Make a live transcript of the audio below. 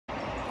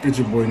It's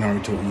your boy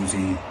Naruto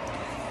Uzi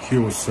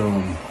here with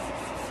some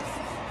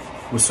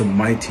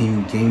My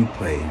Team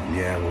gameplay.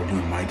 Yeah, we're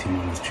doing My Team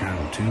on this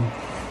channel too.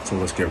 So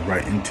let's get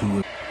right into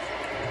it.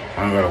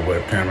 I don't got a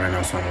webcam right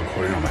now, so I'm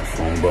recording on my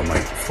phone, but my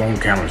phone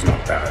camera's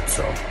not bad,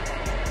 so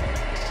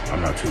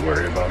I'm not too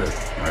worried about it.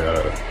 I got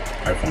an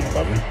iPhone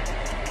 11.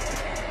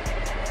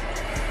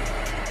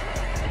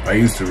 I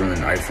used to run an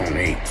iPhone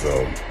 8,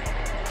 so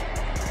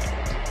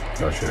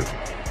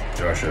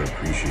y'all should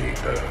appreciate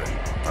the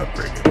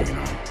upgrade, you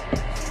know.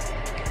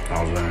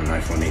 I was running an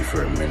iPhone 8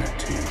 for a minute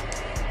too.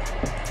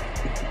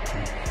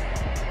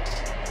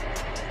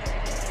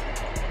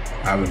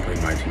 I haven't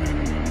played My Team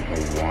in a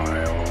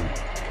while.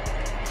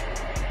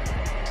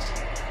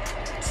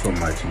 That's what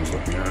My Team's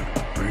looking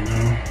at right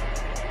now.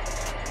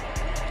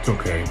 It's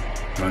okay,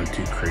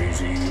 nothing too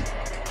crazy.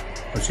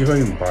 Let's see if I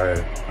can buy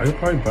it. I could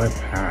probably buy a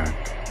pack.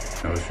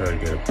 I was trying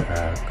to get a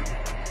pack.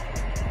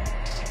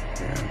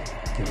 Yeah,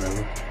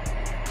 whatever.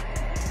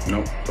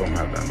 Nope, don't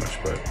have that much,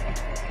 but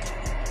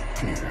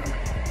yeah.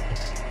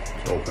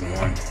 Let's open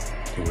one,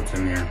 see what's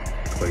in here.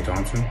 Clay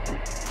Thompson.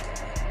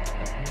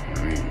 I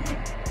mean,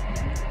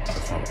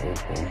 that's not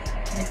Opal.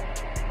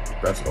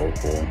 That's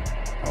Opal.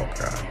 Oh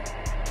crap.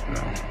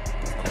 No,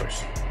 of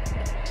course.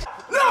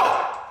 No!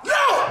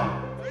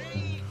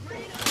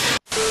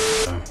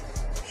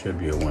 Should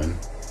be a win.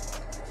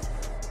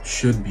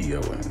 Should be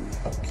a win.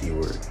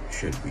 Keyword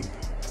should be.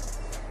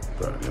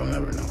 But you'll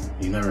never know.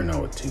 You never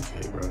know with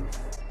 2K, bro.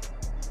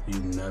 You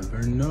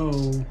never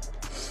know.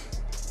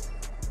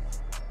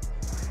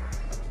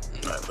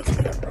 Alright, let's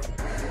get it, bro.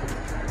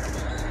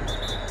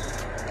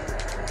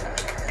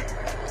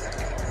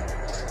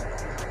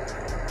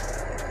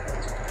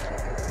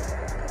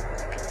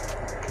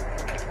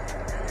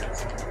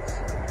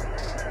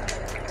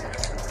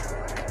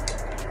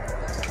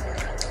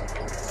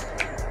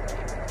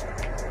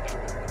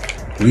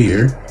 We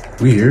here.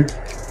 We here.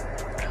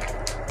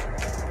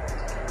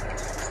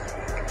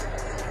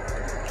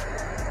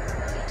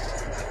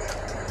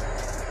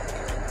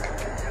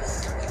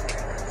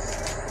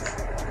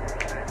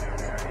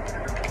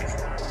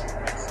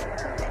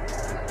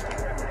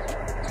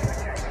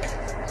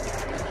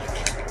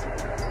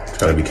 It's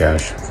gotta be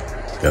cash.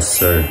 Yes,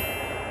 sir.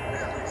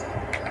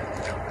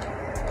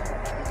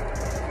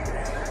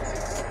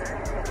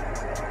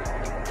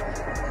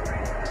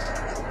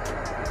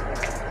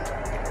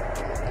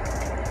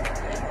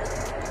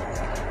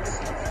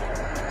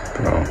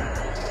 Bro,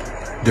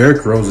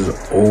 Derrick Rose is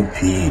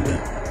OP'd.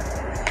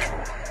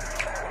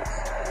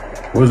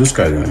 What is this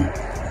guy doing?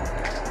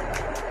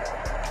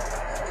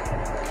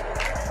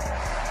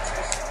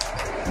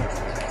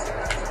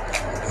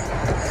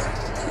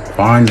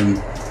 Find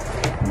him.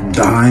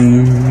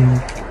 Dime.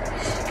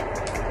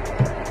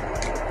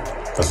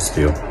 That's a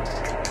steal.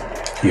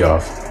 Key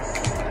off.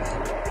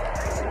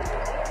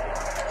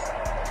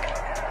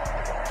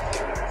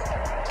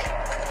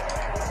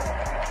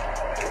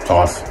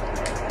 Off.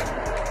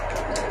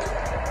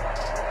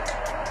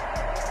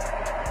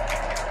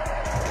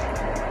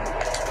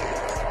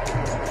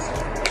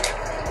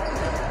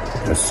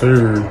 Yes,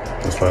 sir.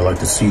 That's what I like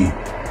to see.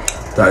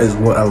 That is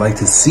what I like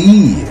to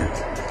see.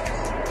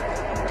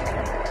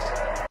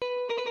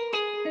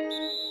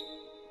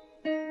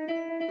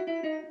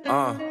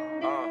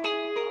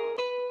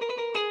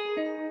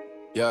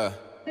 Yeah.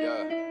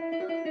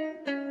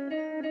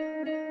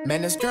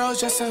 Man, this girl's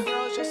just a.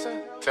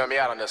 Fill me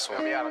out on this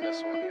one.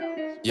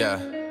 Yeah.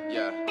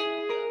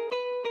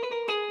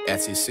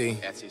 SEC.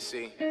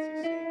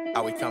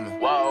 How we coming?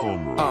 Whoa.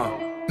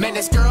 Man,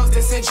 this girl's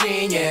just a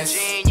genius.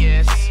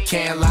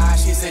 Can't lie,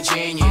 she's a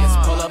genius.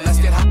 Pull up, let's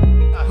get hot.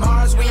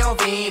 Mars, we on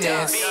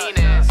Venus.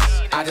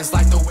 I just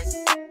like the way.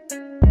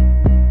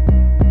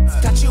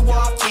 Cut you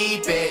off,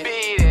 keep it.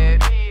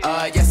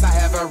 Yes, I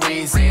have a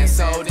reason.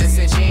 So this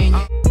is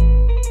genius.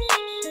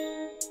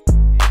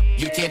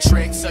 You get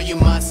tricked, so you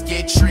must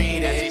get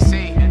treated.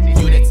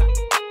 You the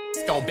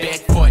gon'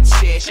 Bigfoot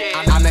shit.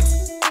 I'm the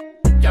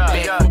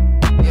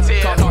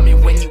Bigfoot. Call me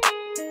when you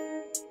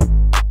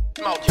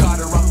got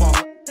her up on.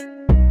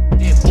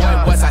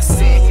 Boy, was I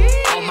sick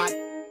on my.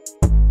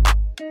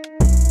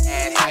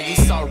 How you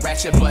so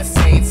ratchet, but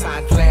same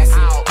time classy.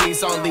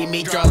 Please don't leave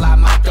me, girl. I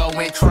might go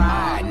and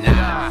cry.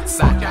 Nah,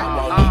 sock, I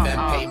won't even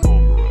pay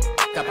more.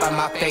 Up on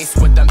my face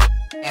with them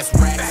ass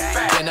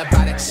racks. Been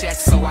about a check,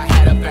 so I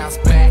had to bounce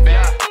back.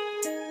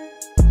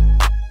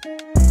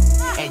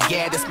 And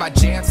yeah, this my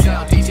jam,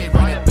 tell DJ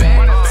run it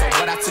back. So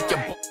what I took your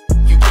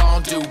you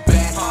gon' do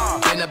back.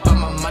 Been up on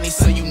my money,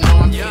 so you know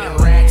I'm getting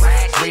racks.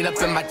 Green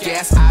up in my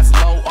gas, eyes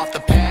low off the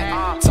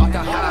pad. Talking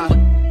how I look.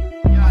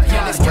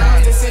 Yeah, this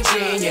girl is a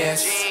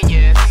genius.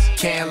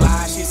 Can't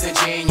lie, she's a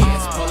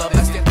genius. Pull up,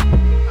 let's get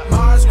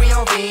Mars, we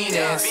on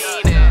Venus.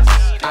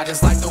 I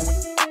just like the way.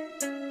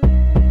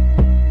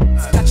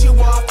 Cut you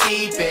off,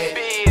 keep it.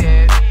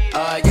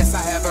 Yes,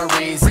 I have a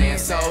reason.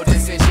 So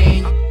this is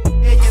genius.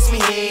 It gets me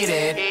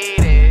heated.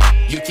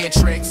 You get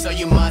tricked, so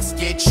you must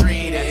get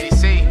treated.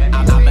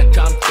 I'ma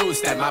come through,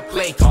 step my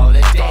play, call it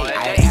a day. I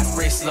had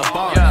aspirations of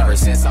bomb ever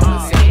since I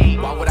was 8.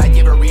 Why would I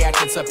give a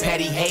reaction to a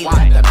petty hate,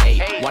 let them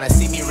hate. Wanna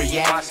see me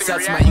react?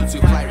 Sub to my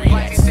YouTube flight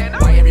reacts.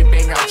 Why every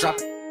banger I drop,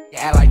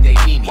 act like they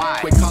need me.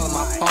 Quit calling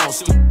my phone,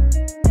 stupid.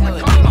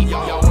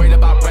 Y'all worried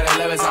about bread and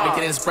levels, I've been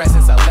getting expressed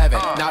since 11.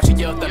 Now she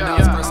give the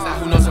millions person, now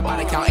who knows about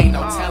account, ain't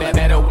no telling.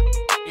 Better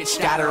bitch,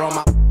 got her on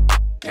my.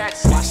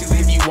 Why she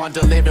leave you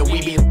undelivered,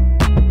 we be.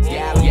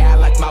 Yeah,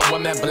 like my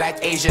woman, black,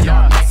 Asian,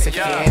 or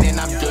Mexican. And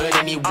I'm good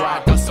anywhere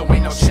I go, so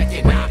ain't no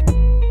checking.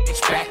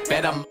 Bitch, back,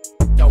 better,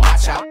 yo,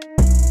 watch out.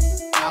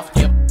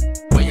 Yeah,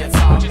 when you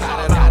talk,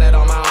 got it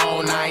on my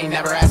own, I ain't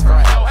never asked for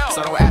help.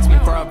 So don't ask me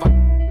for a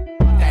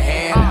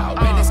hand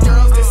out. Man, this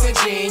girl's just a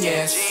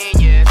genius.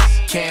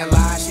 Can't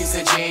lie, she's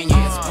a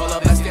genius. Pull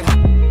up, let's get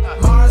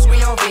Mars,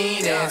 we on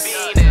Venus.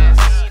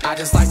 I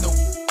just like the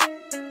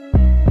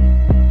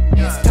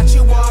cut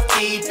you off,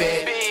 keep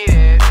it.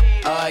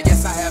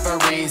 Yes, I have a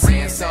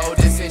reason. So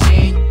this is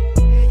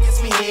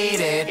genius, me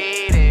heated.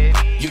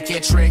 You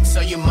get tricked, so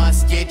you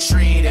must get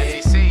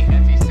treated.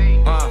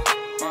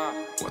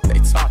 What they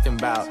talking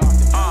about?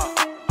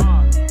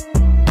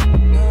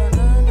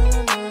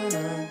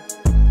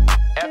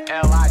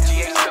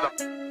 FLIGTRACTS to the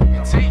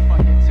T.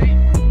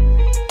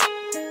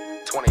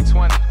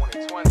 2020.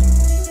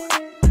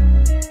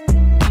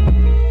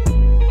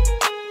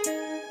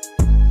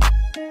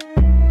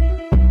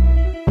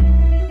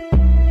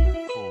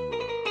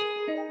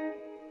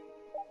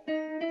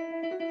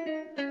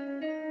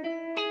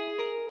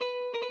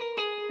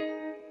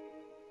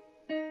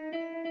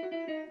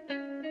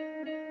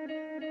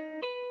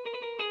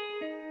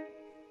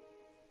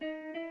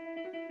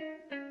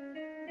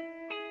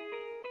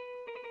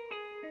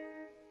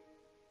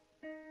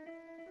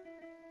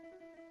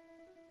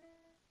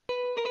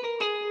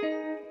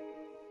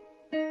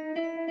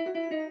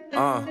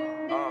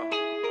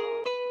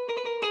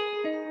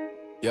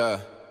 Yeah.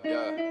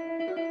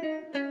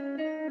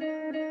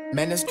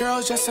 Man, this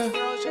girl's just a.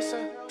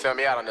 Tell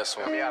me out on this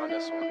one.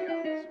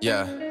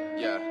 Yeah.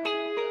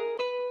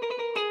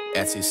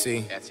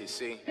 SEC.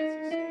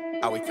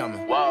 How we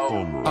coming?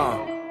 Whoa.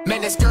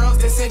 Man, this girl's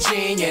just a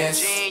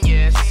genius.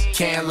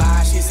 Can't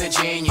lie, she's a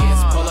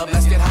genius. Pull up,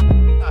 let's get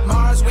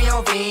Mars, we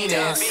on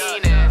Venus.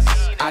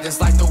 I just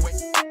like the way.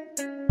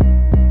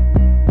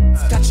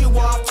 Cut you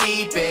off,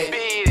 keep it.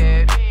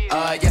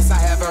 Yes, I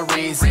have a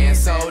reason.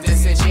 So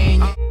this is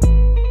genius.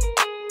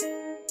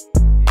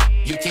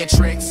 You get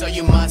tricked, so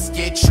you must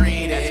get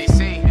treated.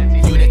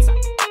 You the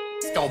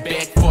don't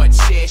Bigfoot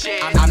shit.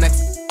 I'm the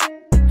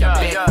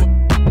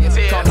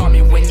Bigfoot. Call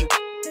me when you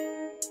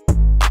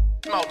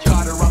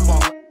caught her up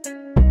on.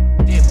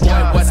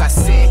 Boy, was I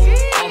sick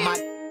on my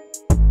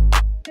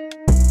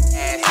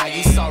ass. How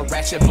you so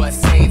ratchet, but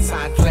same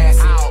time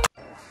classy.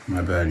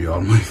 My bad,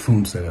 y'all. My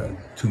phone said I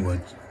had too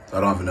much. I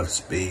don't have enough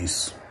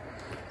space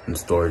in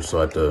storage, so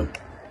I had to.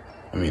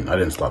 I mean, I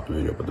didn't stop the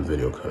video, but the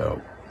video cut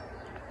out.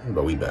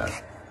 But we bad.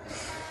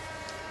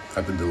 I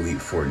have to delete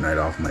Fortnite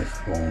off my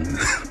phone.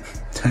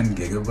 10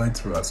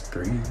 gigabytes, bro, that's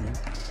crazy.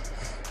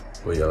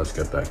 But yeah, let's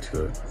get back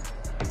to it.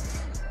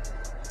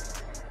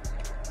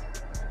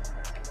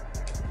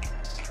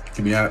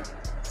 Give me that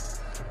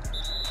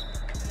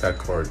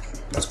cord.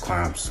 That's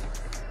clamps.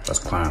 That's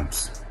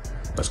clamps.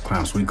 That's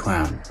clamps. We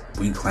clamp.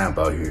 We clamp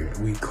out here.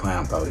 We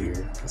clamp out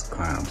here. That's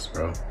clamps,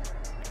 bro.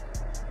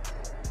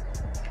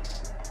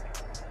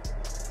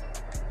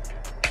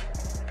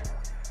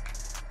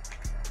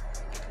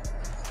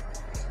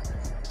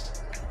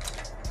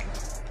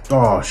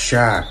 Oh,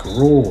 Shaq,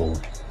 roll.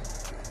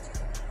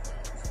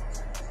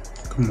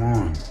 Come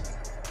on.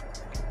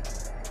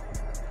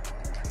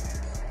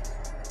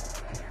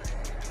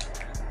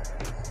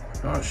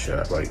 Oh,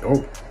 Shaq, like,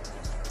 oh.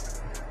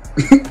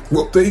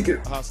 We'll take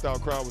it. Hostile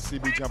crowd with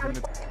CB jumping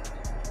in.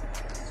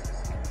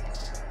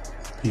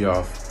 Pee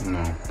off.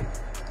 No,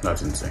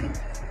 that's insane.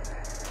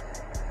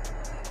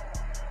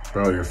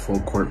 Bro, your full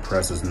court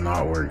press is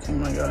not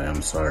working, my guy.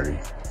 I'm sorry.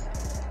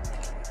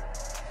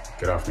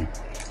 Get off me.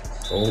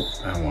 Oh,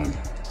 and one.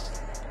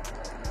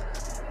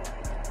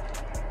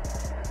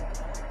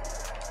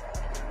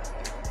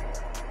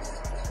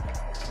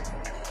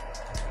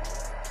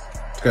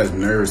 This guy's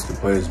nervous to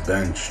play his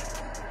bench.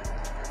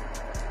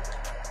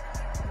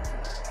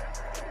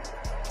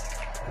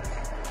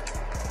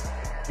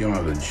 You don't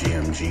have the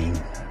GMG.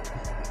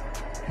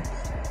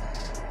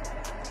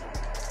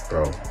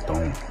 Bro,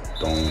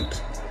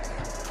 don't.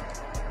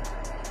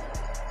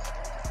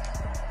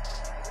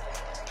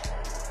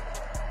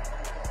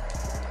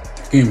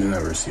 Game's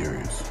never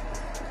serious.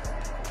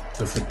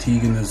 The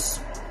fatigue in this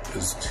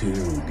is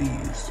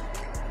 2Ds.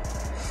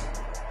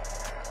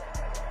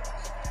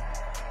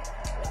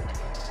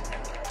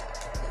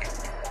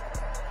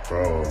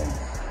 Bro.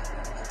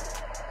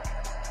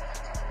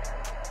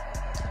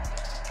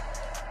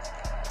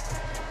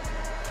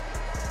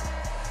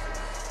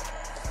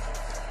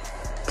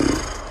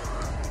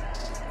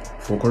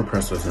 Full court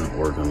press doesn't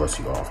work unless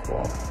you off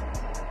ball.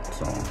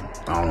 So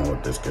I don't know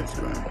what this kid's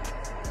doing.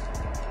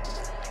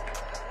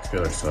 Get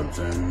our subs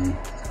in.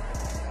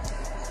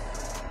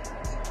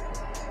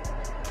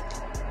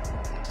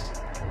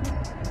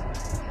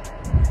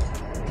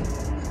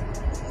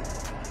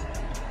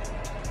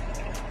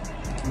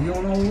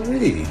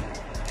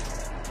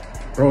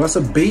 Bro, that's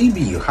a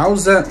baby.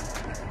 How's that?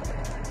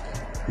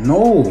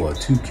 No, a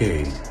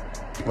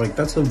 2K. Like,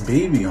 that's a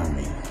baby on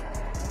me.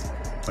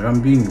 Like,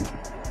 I'm being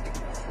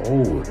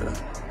old.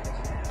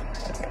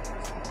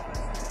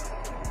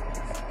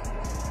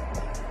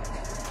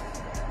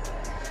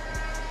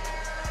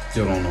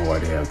 Still don't know why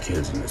they have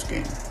kids in this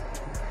game.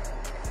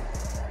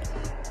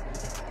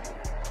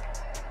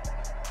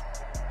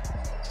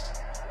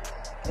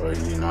 Or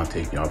did he not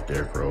take you out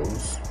there,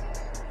 Crows?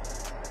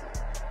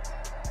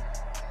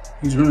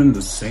 He's running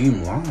the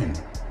same line.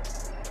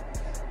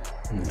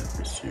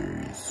 Never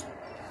serious.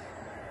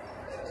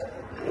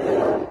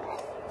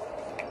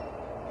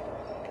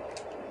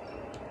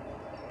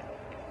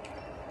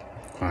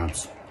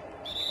 Clamps.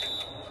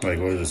 Like,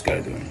 what is this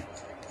guy doing?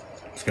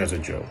 This guy's a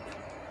joke.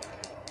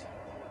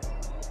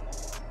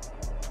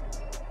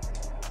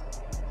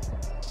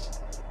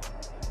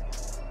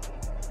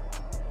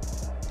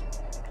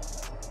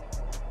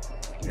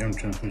 Yeah, I'm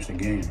trying to finish the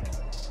game.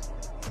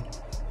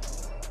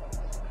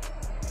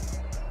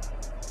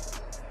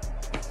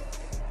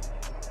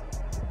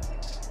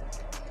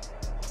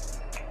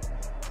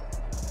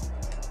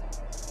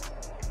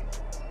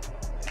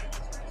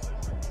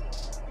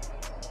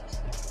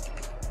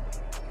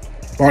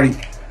 Body.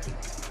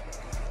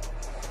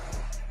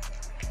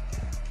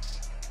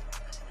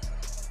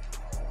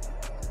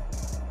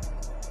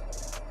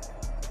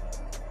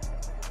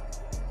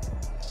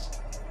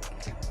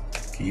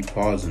 Keep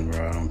pausing,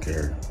 bro. I don't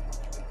care.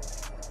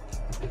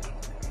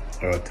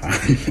 All the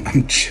time.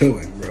 I'm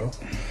chilling, bro.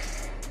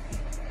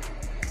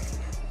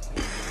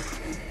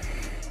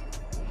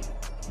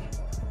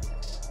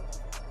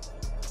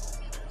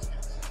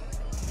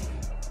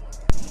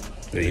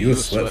 Yeah, you a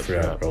sweat for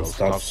that, bro.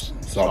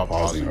 Stop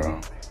pausing, bro.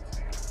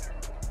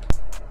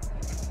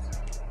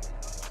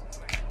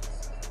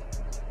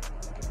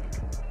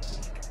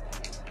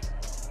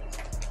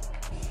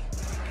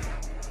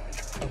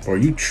 Bro,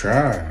 you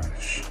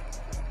trash.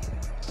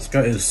 This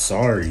guy is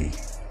sorry.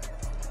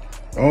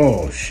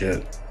 Oh,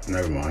 shit.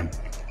 Never mind.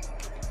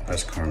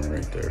 That's karma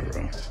right there,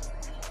 bro.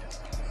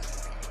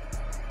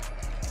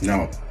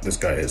 No, this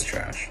guy is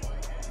trash.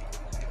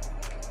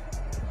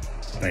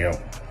 Hang out.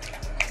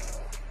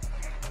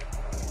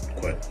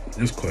 Quit.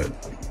 Just quit.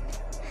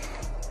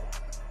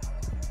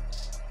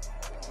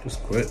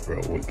 Just quit,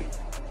 bro.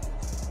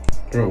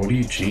 Bro, what are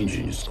you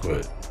changing? Just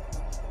quit.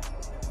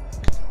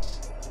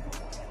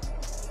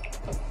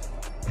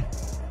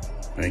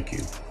 Thank you.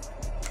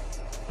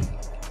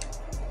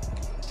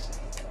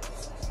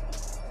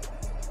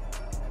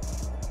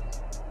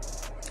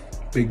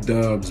 Big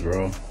dubs,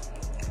 bro.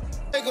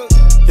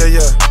 Yeah,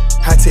 yeah.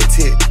 High tick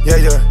tick. Yeah,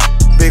 yeah.